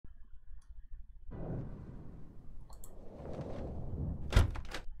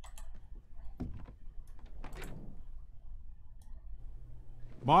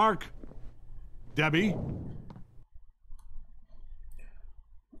Mark? Debbie?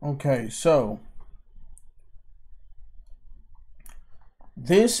 Okay, so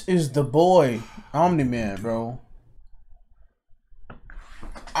this is the boy, Omni-Man, bro.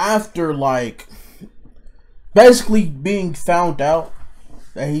 After, like, basically being found out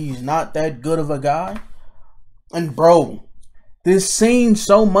that he's not that good of a guy. And, bro, this scene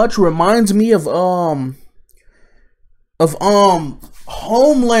so much reminds me of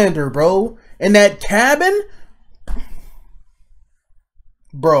Homelander, bro. In that cabin,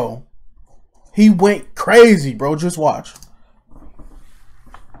 bro, he went crazy, bro. Just watch.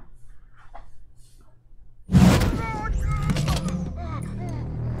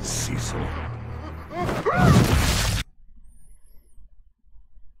 Cecil.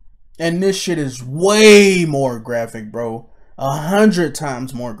 And this shit is way more graphic, bro. 100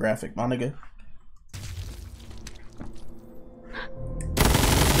 times more graphic, my nigga.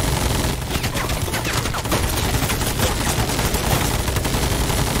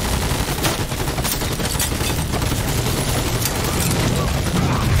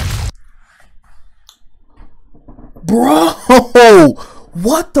 Bro,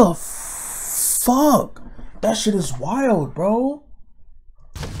 what the fuck? That shit is wild, bro.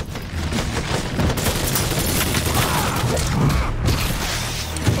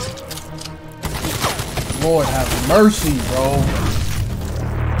 Lord have mercy, bro.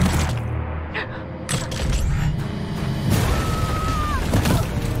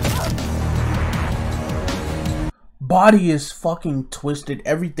 Body is fucking twisted.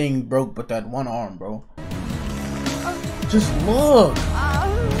 Everything broke but that one arm, bro. Just look.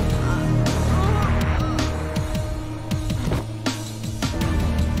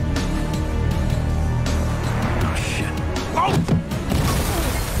 Oh, shit. Oh!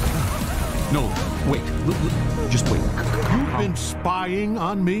 No, wait. Just wait. You've been spying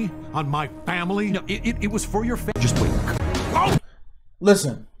on me? On my family? No, it was for your family. Just wait. Oh!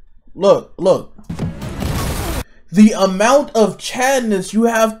 Listen. Look. The amount of Chadness you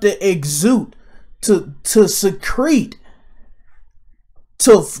have to exude to secrete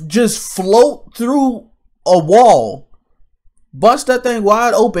to just float through a wall, bust that thing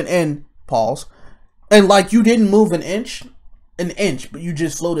wide open, and pause, and like you didn't move an inch, but you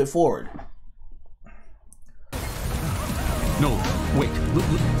just floated forward. No, wait.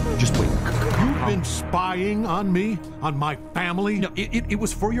 Just wait. You've been spying on me? On my family? No, it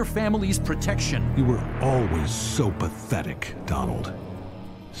was for your family's protection. You were always so pathetic, Donald.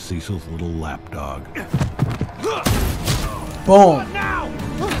 Cecil's little lapdog. Boom.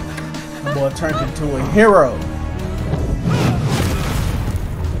 Boy turned into a hero.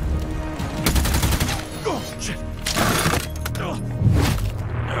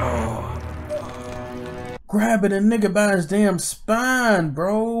 Grabbing a nigga by his damn spine,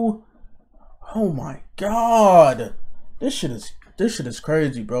 bro. Oh my god. This shit is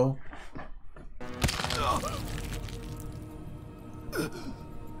crazy, bro.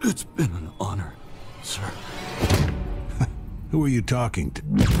 It's been an honor, sir. Who are you talking to?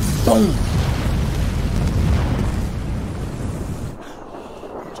 Boom.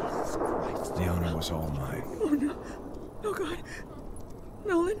 The honor was all mine. Oh no. Oh god.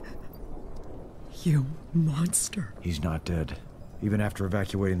 Nolan. You monster. He's not dead. Even after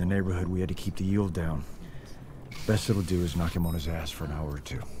evacuating the neighborhood, we had to keep the yield down. Best it'll do is knock him on his ass for an hour or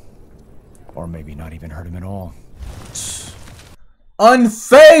two. Or maybe not even hurt him at all.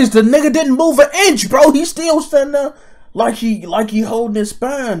 Unfazed, the nigga didn't move an inch, bro. He still standing there like he holding his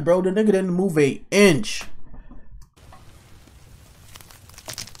spine, bro. The nigga didn't move an inch.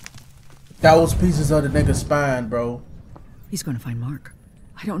 That was pieces of the nigga's spine, bro. He's gonna find Mark.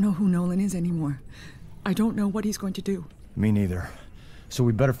 I don't know who Nolan is anymore. I don't know what he's going to do. Me neither. So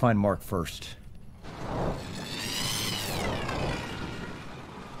we better find Mark first.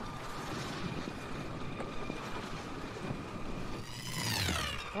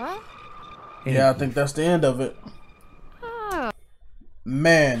 What? Yeah, I think that's the end of it.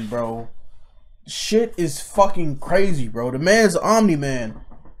 Man, bro. Shit is fucking crazy, bro. The man's Omni-Man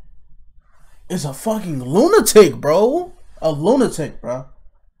is a fucking lunatic, bro. A lunatic, bro.